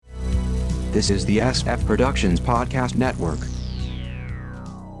This is the SF Productions Podcast Network.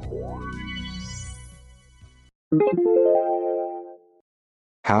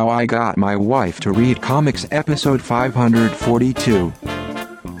 How I Got My Wife to Read Comics, Episode 542.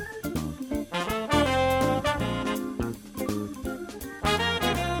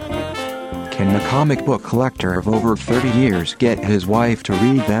 Can the comic book collector of over 30 years get his wife to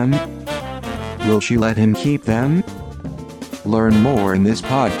read them? Will she let him keep them? Learn more in this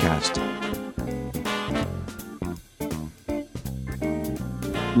podcast.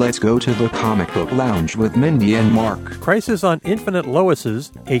 Let's go to the comic book lounge with Mindy and Mark. Crisis on Infinite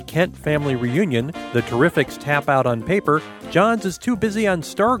Lois's, a Kent family reunion, the Terrifics tap out on paper, Johns is too busy on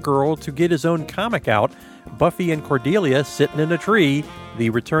Stargirl to get his own comic out, Buffy and Cordelia sitting in a tree,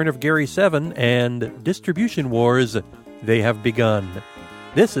 the return of Gary Seven, and distribution wars, they have begun.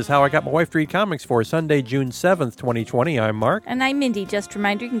 This is How I Got My Wife to Read Comics for Sunday, June 7th, 2020. I'm Mark. And I'm Mindy. Just a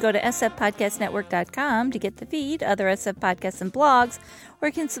reminder, you can go to sfpodcastnetwork.com to get the feed, other SF podcasts and blogs, or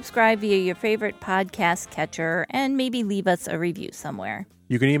you can subscribe via your favorite podcast catcher and maybe leave us a review somewhere.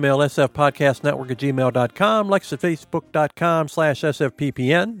 You can email sfpodcastnetwork@gmail.com, like us at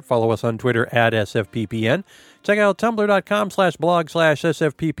facebook.com/sfppn, follow us on Twitter @sfppn, check out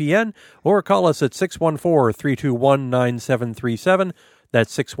tumblr.com/blog/sfppn, or call us at 614-321-9737.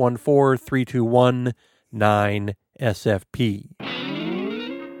 That's 614-321-9SFP.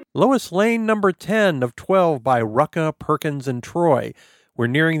 Lois Lane number 10 of 12 by Rucka, Perkins, and Troy. We're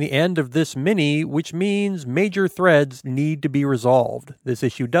nearing the end of this mini, which means major threads need to be resolved. This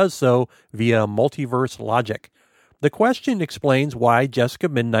issue does so via multiverse logic. The question explains why Jessica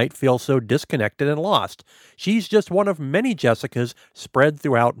Midnight feels so disconnected and lost. She's just one of many Jessicas spread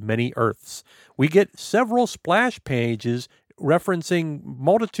throughout many Earths. We get several splash pages referencing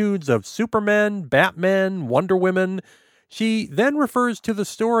multitudes of Supermen, Batmen, Wonder Women. She then refers to the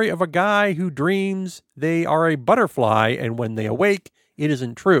story of a guy who dreams they are a butterfly, and when they awake, it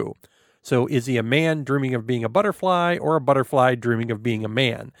isn't true. So is he a man dreaming of being a butterfly, or a butterfly dreaming of being a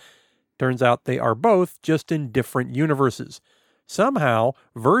man? Turns out they are both, just in different universes. Somehow,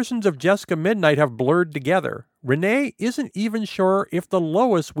 versions of Jessica Midnight have blurred together. Renee isn't even sure if the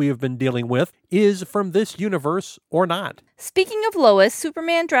Lois we have been dealing with is from this universe or not. Speaking of Lois,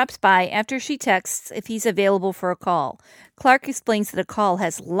 Superman drops by after she texts if he's available for a call. Clark explains that a call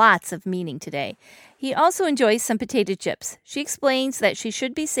has lots of meaning today. He also enjoys some potato chips. She explains that she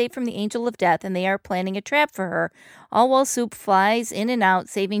should be safe from the Angel of Death and they are planning a trap for her, all while Soup flies in and out,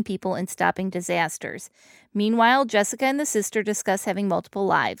 saving people and stopping disasters. Meanwhile, Jessica and the sister discuss having multiple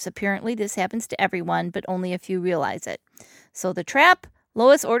lives. Apparently, this happens to everyone, but only a few realize it. So the trap?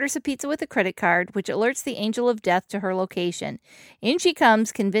 Lois orders a pizza with a credit card, which alerts the Angel of Death to her location. In she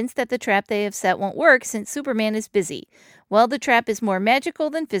comes, convinced that the trap they have set won't work since Superman is busy. Well, the trap is more magical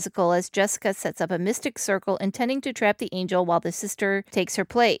than physical as Jessica sets up a mystic circle intending to trap the Angel while the sister takes her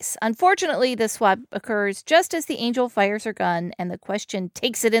place. Unfortunately, the swap occurs just as the Angel fires her gun and the Question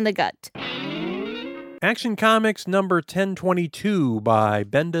takes it in the gut. Action Comics number 1022 by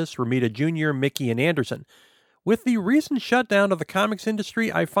Bendis, Romita Jr., Mickey, and Anderson. With the recent shutdown of the comics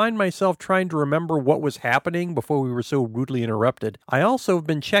industry, I find myself trying to remember what was happening before we were so rudely interrupted. I also have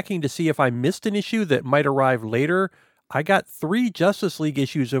been checking to see if I missed an issue that might arrive later. I got 3 Justice League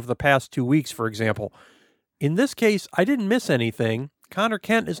issues over the past 2 weeks, for example. In this case, I didn't miss anything. Connor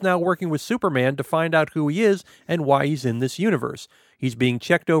Kent is now working with Superman to find out who he is and why he's in this universe. He's being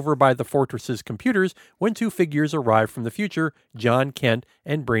checked over by the Fortress's computers when 2 figures arrive from the future, John Kent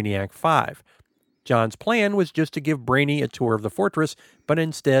and Brainiac 5. John's plan was just to give Brainy a tour of the fortress, but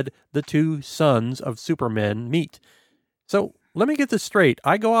instead the 2 sons of Supermen meet. So, let me get this straight.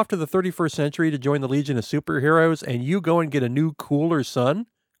 I go off to the 31st century to join the Legion of Superheroes, and you go and get a new, cooler son?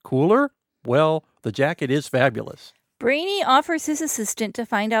 Cooler? Well, the jacket is fabulous. Brainy offers his assistant to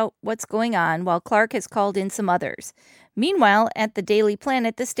find out what's going on while Clark has called in some others. Meanwhile, at the Daily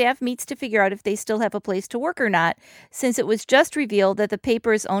Planet, the staff meets to figure out if they still have a place to work or not, since it was just revealed that the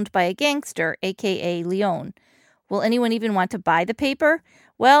paper is owned by a gangster, a.k.a. Leon. Will anyone even want to buy the paper?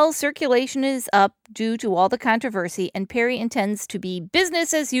 Well, circulation is up due to all the controversy, and Perry intends to be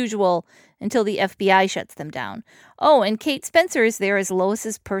business as usual until the FBI shuts them down. Oh, and Kate Spencer is there as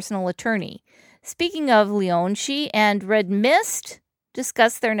Lois's personal attorney. Speaking of Leon, she and Red Mist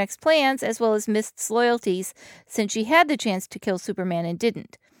discuss their next plans, as well as Mist's loyalties, since she had the chance to kill Superman and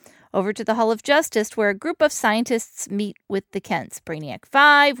didn't. Over to the Hall of Justice, where a group of scientists meet with the Kents. Brainiac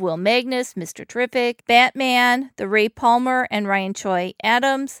 5, Will Magnus, Mr. Terrific, Batman, the Ray Palmer and Ryan Choi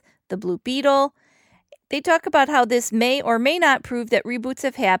Adams, the Blue Beetle. They talk about how this may or may not prove that reboots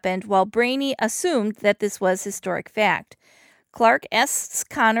have happened, while Brainy assumed that this was historic fact. Clark asks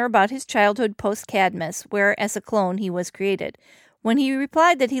Connor about his childhood post-Cadmus, where as a clone he was created. When he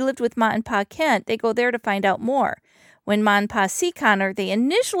replied that he lived with Ma and Pa Kent, they go there to find out more. When Ma and Pa see Connor, they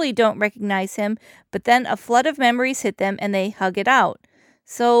initially don't recognize him, but then a flood of memories hit them and they hug it out.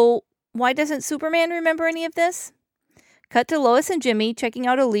 So why doesn't Superman remember any of this? Cut to Lois and Jimmy checking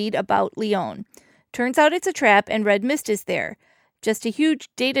out a lead about Leon. Turns out it's a trap and Red Mist is there. Just a huge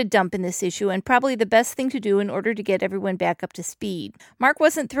data dump in this issue and probably the best thing to do in order to get everyone back up to speed. Mark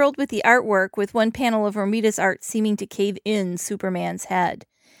wasn't thrilled with the artwork, with one panel of Romita's art seeming to cave in Superman's head.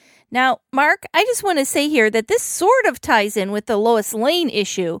 Now, Mark, I just want to say here that this sort of ties in with the Lois Lane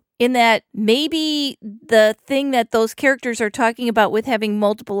issue, in that maybe the thing that those characters are talking about with having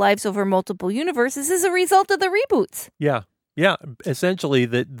multiple lives over multiple universes is a result of the reboots. Yeah. Essentially,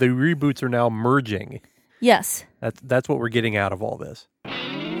 the reboots are now merging. Yes. That's what we're getting out of all this.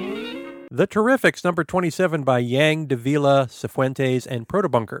 The Terrifics, number 27 by Yang, Davila, Cifuentes, and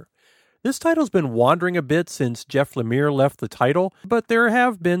Protobunker. This title's been wandering a bit since Jeff Lemire left the title, but there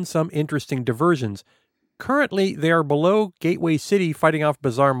have been some interesting diversions. Currently, they are below Gateway City fighting off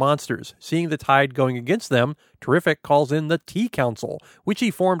bizarre monsters. Seeing the tide going against them, Terrific calls in the T-Council, which he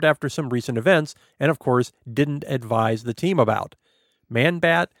formed after some recent events, and of course, didn't advise the team about.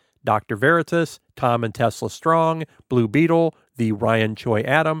 Man-Bat, Dr. Veritas, Tom and Tesla Strong, Blue Beetle, the Ryan Choi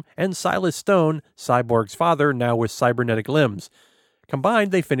Atom, and Silas Stone, Cyborg's father, now with cybernetic limbs.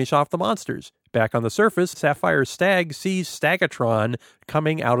 Combined, they finish off the monsters. Back on the surface, Sapphire Stagg sees Staggatron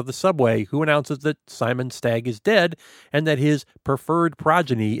coming out of the subway, who announces that Simon Stagg is dead and that his preferred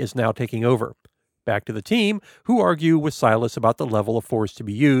progeny is now taking over. Back to the team, who argue with Silas about the level of force to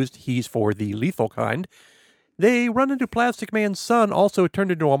be used. He's for the lethal kind. They run into Plastic Man's son, also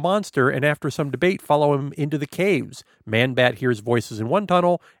turned into a monster, and after some debate follow him into the caves. Man-Bat hears voices in one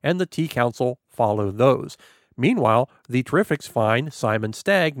tunnel, and the T-Council follow those. Meanwhile, the Terrifics find Simon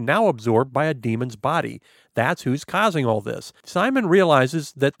Stagg now absorbed by a demon's body. That's who's causing all this. Simon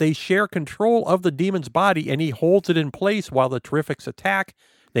realizes that they share control of the demon's body, and he holds it in place while the Terrifics attack.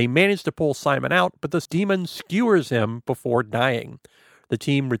 They manage to pull Simon out, but the demon skewers him before dying. The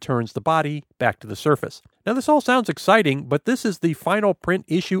team returns the body back to the surface. Now, this all sounds exciting, but this is the final print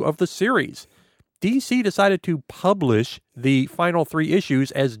issue of the series. DC decided to publish the final 3 issues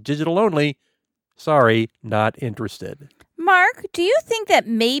as digital only. Sorry, not interested. Mark, do you think that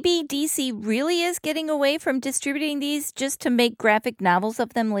maybe DC really is getting away from distributing these just to make graphic novels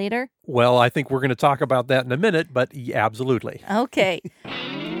of them later? Well, I think we're going to talk about that in a minute, but absolutely. Okay.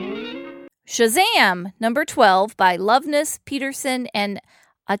 Shazam, number 12 by Loveness, Peterson, and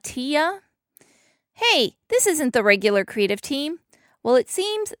Atiyah. Hey, this isn't the regular creative team. Well, it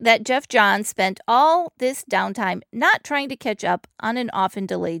seems that Jeff Johns spent all this downtime not trying to catch up on an often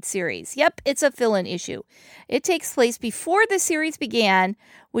delayed series. Yep, it's a fill-in issue. It takes place before the series began,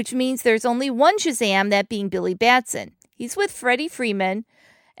 which means there's only one Shazam, that being Billy Batson. He's with Freddie Freeman,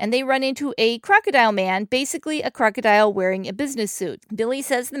 and they run into a crocodile man, basically a crocodile wearing a business suit. Billy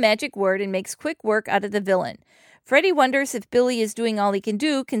says the magic word and makes quick work out of the villain. Freddie wonders if Billy is doing all he can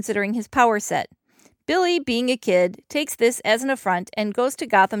do considering his power set. Billy, being a kid, takes this as an affront and goes to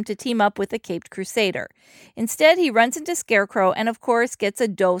Gotham to team up with the Caped Crusader. Instead, he runs into Scarecrow and, of course, gets a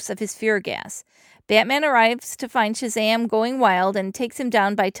dose of his fear gas. Batman arrives to find Shazam going wild and takes him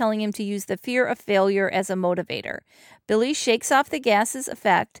down by telling him to use the fear of failure as a motivator. Billy shakes off the gas's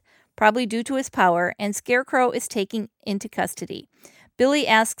effect, probably due to his power, and Scarecrow is taken into custody. Billy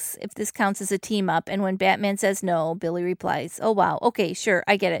asks if this counts as a team-up, and when Batman says no, Billy replies, "Oh wow, okay, sure,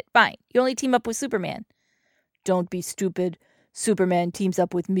 I get it, fine. You only team up with Superman." "Don't be stupid. Superman teams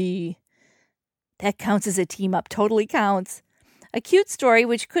up with me." That counts as a team-up, totally counts. A cute story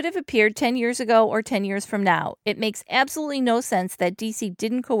which could have appeared 10 years ago or 10 years from now. It makes absolutely no sense that DC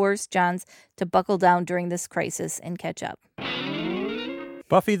didn't coerce Johns to buckle down during this crisis and catch up.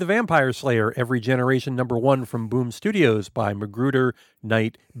 Buffy the Vampire Slayer, Every Generation number 1 from Boom Studios by Magruder,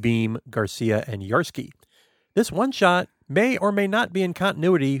 Knight, Beam, Garcia, and Yarsky. This one-shot may or may not be in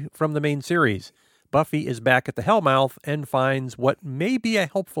continuity from the main series. Buffy is back at the Hellmouth and finds what may be a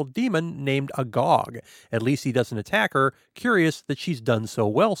helpful demon named Agog. At least he doesn't attack her, curious that she's done so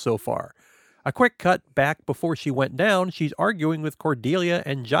well so far. A quick cut back before she went down, she's arguing with Cordelia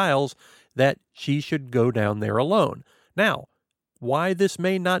and Giles that she should go down there alone. Now, why this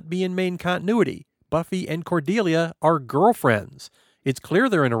may not be in main continuity? Buffy and Cordelia are girlfriends. It's clear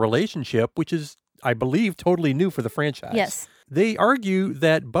they're in a relationship, which is, I believe, totally new for the franchise. Yes. They argue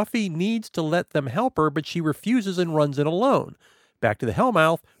that Buffy needs to let them help her, but she refuses and runs in alone. Back to the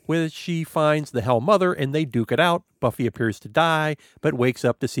Hellmouth, where she finds the Hell Mother and they duke it out. Buffy appears to die, but wakes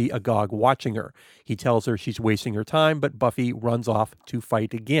up to see Agog watching her. He tells her she's wasting her time, but Buffy runs off to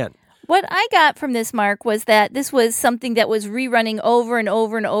fight again. What I got from this, Mark, was that this was something that was rerunning over and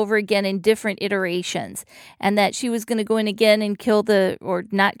over and over again in different iterations, and that she was going to go in again and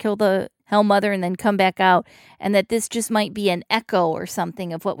not kill the Hell Mother and then come back out, and that this just might be an echo or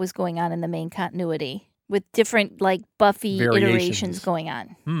something of what was going on in the main continuity with different, like, Buffy iterations going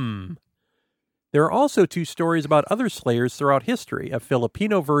on. There are also 2 stories about other Slayers throughout history, a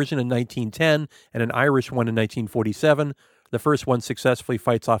Filipino version in 1910 and an Irish one in 1947. The first one successfully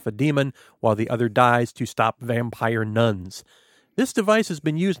fights off a demon, while the other dies to stop vampire nuns. This device has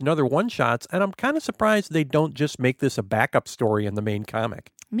been used in other one-shots, and I'm kind of surprised they don't just make this a backup story in the main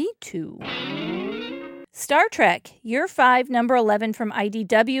comic. Me too. Star Trek, Year 5, Number 11 from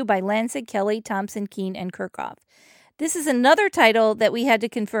IDW by Lancet, Kelly, Thompson, Keene, and Kirchhoff. This is another title that we had to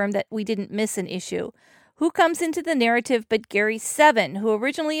confirm that we didn't miss an issue. Who comes into the narrative but Gary Seven, who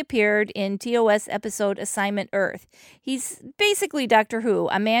originally appeared in TOS episode Assignment Earth. He's basically Doctor Who,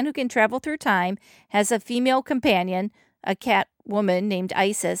 a man who can travel through time, has a female companion, a cat woman named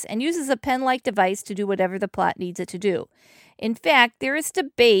Isis, and uses a pen-like device to do whatever the plot needs it to do. In fact, there is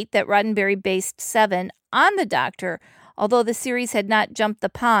debate that Roddenberry based Seven on the Doctor, although the series had not jumped the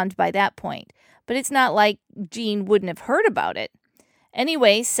pond by that point. But it's not like Gene wouldn't have heard about it.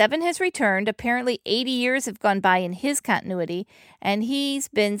 Anyway, Seven has returned. Apparently 80 years have gone by in his continuity, and he's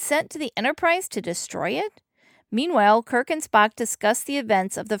been sent to the Enterprise to destroy it? Meanwhile, Kirk and Spock discuss the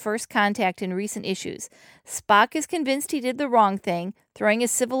events of the first contact in recent issues. Spock is convinced he did the wrong thing, throwing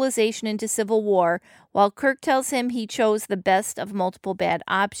his civilization into civil war, while Kirk tells him he chose the best of multiple bad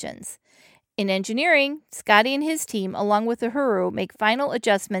options. In engineering, Scotty and his team, along with the Huru, make final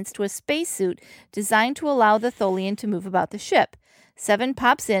adjustments to a spacesuit designed to allow the Tholian to move about the ship. Seven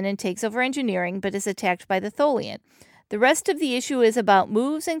pops in and takes over engineering, but is attacked by the Tholian. The rest of the issue is about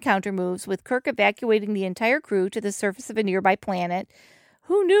moves and countermoves, with Kirk evacuating the entire crew to the surface of a nearby planet.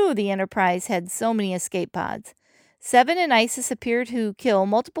 Who knew the Enterprise had so many escape pods? Seven and Isis appear to kill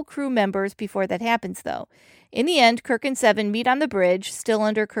multiple crew members before that happens, though. In the end, Kirk and Seven meet on the bridge, still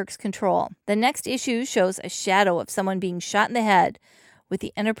under Kirk's control. The next issue shows a shadow of someone being shot in the head, with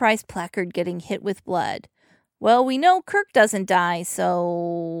the Enterprise placard getting hit with blood. Well, we know Kirk doesn't die,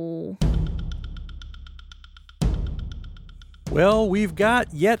 so... Well, we've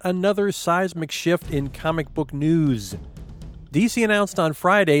got yet another seismic shift in comic book news. DC announced on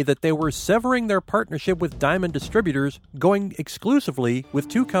Friday that they were severing their partnership with Diamond Distributors, going exclusively with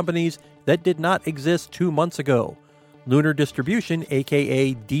 2 companies that did not exist 2 months ago. Lunar Distribution,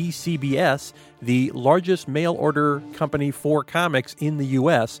 aka DCBS, the largest mail order company for comics in the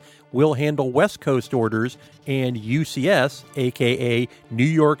U.S., will handle West Coast orders, and UCS, aka New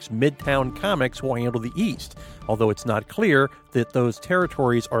York's Midtown Comics, will handle the East, although it's not clear that those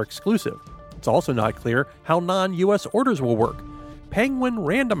territories are exclusive. It's also not clear how non-U.S. orders will work. Penguin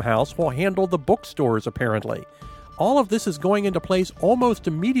Random House will handle the bookstores, apparently. All of this is going into place almost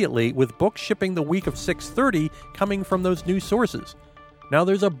immediately, with books shipping the week of 6/30 coming from those new sources. Now,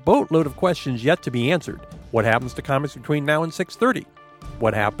 there's a boatload of questions yet to be answered. What happens to comics between now and 6/30?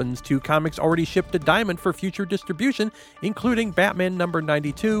 What happens to comics already shipped to Diamond for future distribution, including Batman number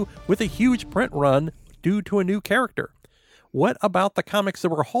 92 with a huge print run due to a new character? What about the comics that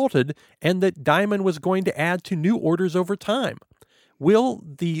were halted and that Diamond was going to add to new orders over time? Will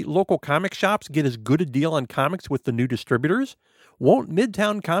the local comic shops get as good a deal on comics with the new distributors? Won't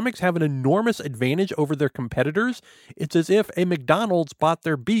Midtown Comics have an enormous advantage over their competitors? It's as if a McDonald's bought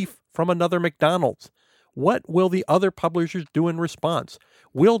their beef from another McDonald's. What will the other publishers do in response?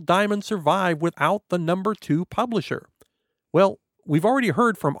 Will Diamond survive without the number 2 publisher? Well, we've already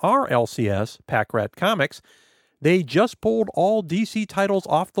heard from our LCS, Pack Rat Comics. They just pulled all DC titles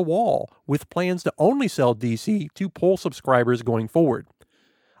off the wall, with plans to only sell DC to Pull subscribers going forward.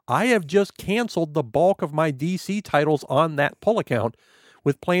 I have just canceled the bulk of my DC titles on that Pull account,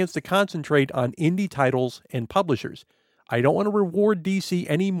 with plans to concentrate on indie titles and publishers. I don't want to reward DC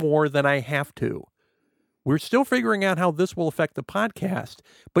any more than I have to. We're still figuring out how this will affect the podcast,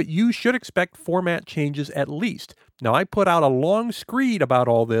 but you should expect format changes at least. Now, I put out a long screed about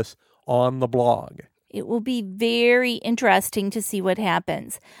all this on the blog. It will be very interesting to see what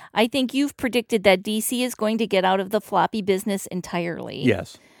happens. I think you've predicted that DC is going to get out of the floppy business entirely.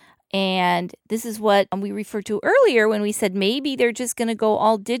 Yes. And this is what we referred to earlier when we said maybe they're just going to go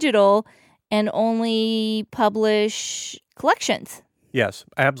all digital and only publish collections. Yes,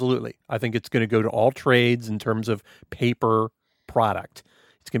 absolutely. I think it's going to go to all trades in terms of paper product.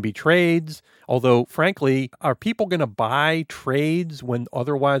 It's going to be trades. Although, frankly, are people going to buy trades when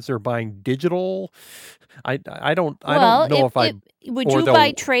otherwise they're buying digital? I don't know if I would you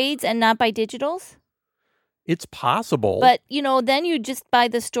buy trades and not buy digitals? It's possible. But, then you just buy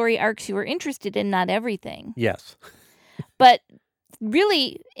the story arcs you were interested in, not everything. Yes. But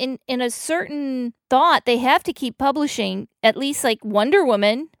really, in a certain thought, they have to keep publishing, at least like Wonder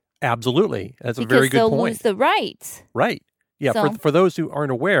Woman. Absolutely. That's a very good point. Because they'll lose the rights. Right. Yeah, So, for those who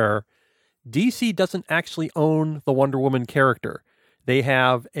aren't aware, DC doesn't actually own the Wonder Woman character. They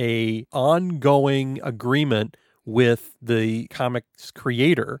have a ongoing agreement with the comics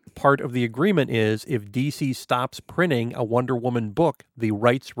creator. Part of the agreement is if DC stops printing a Wonder Woman book, the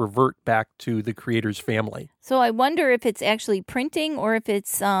rights revert back to the creator's family. so I wonder if it's actually printing or if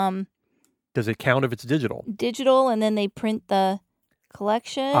it's Does it count if it's digital? digital and then they print the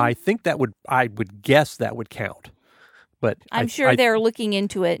collection. I think I would guess that would count. But I'm sure they're looking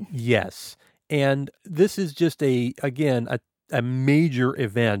into it. Yes. And this is just a major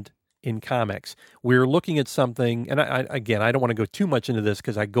event in comics. We're looking at something, and I don't want to go too much into this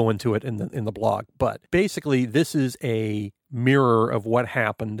because I go into it in the blog, but basically this is a mirror of what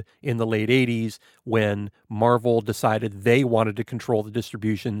happened in the late 80s when Marvel decided they wanted to control the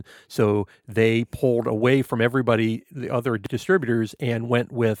distribution, so they pulled away from everybody, the other distributors, and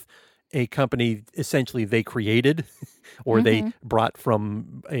went with a company essentially they created or they brought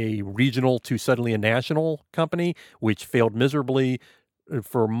from a regional to suddenly a national company, which failed miserably.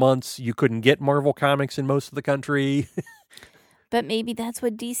 For months, you couldn't get Marvel Comics in most of the country. But maybe that's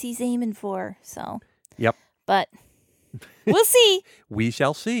what DC's aiming for. So, Yep. But we'll see. We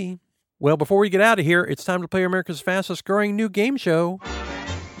shall see. Well, before we get out of here, it's time to play America's fastest growing new game show.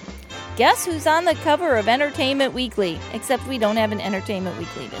 Guess who's on the cover of Entertainment Weekly? Except we don't have an Entertainment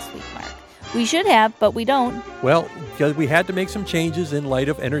Weekly this week, Mark. We should have, but we don't. Well, because we had to make some changes in light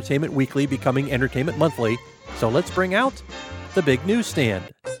of Entertainment Weekly becoming Entertainment Monthly. So let's bring out the big newsstand.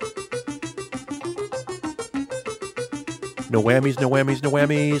 No whammies, no whammies, no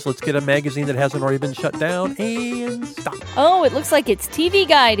whammies. Let's get a magazine that hasn't already been shut down and stop. Oh, it looks like it's TV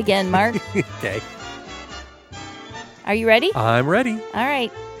Guide again, Mark. Okay. Are you ready? I'm ready. All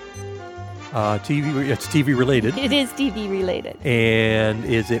right. It's TV related. It is TV related. And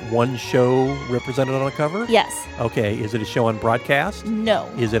is it one show represented on a cover? Yes. Okay. Is it a show on broadcast? No.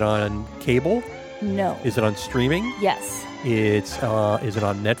 Is it on cable? No. Is it on streaming? Yes. Is it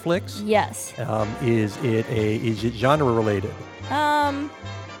on Netflix? Yes. Is it genre related? I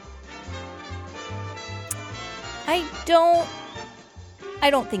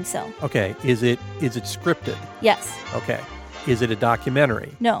don't think so. Okay. Is it scripted? Yes. Okay. Is it a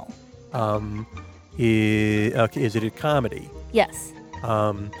documentary? No. Is it a comedy? Yes.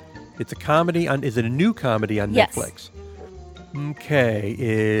 It's a comedy on. Is it a new comedy on Yes. Netflix? Okay.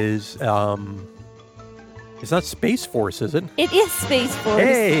 It's not Space Force, is it? It is Space Force.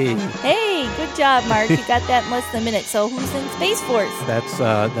 Hey. Hey, good job, Mark. You got that in less than a minute. So who's in Space Force? That's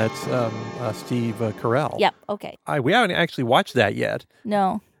Steve Carell. Yep. Okay. We haven't actually watched that yet.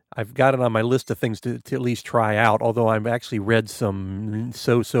 No. I've got it on my list of things to at least try out, although I've actually read some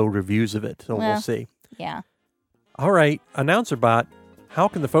so-so reviews of it, so we'll see. Yeah. All right, Announcer Bot, how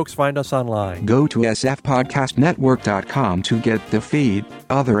can the folks find us online? Go to sfpodcastnetwork.com to get the feed,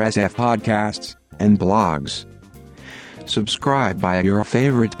 other SF podcasts, and blogs. Subscribe via your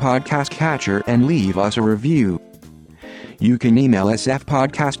favorite podcast catcher and leave us a review. You can email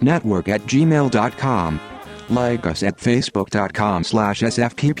sfpodcastnetwork@gmail.com. Like us at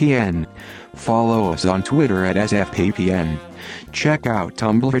facebook.com/sfppn. Follow us on Twitter at sfppn. Check out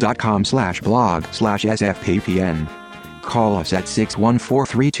tumblr.com/blog/sfppn. Call us at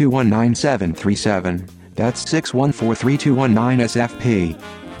 614-321-9737. That's 614-321-9SFP.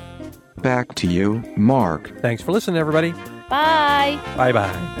 Back to you, Mark. Thanks for listening, everybody. Bye.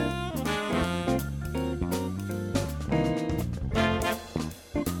 Bye-bye.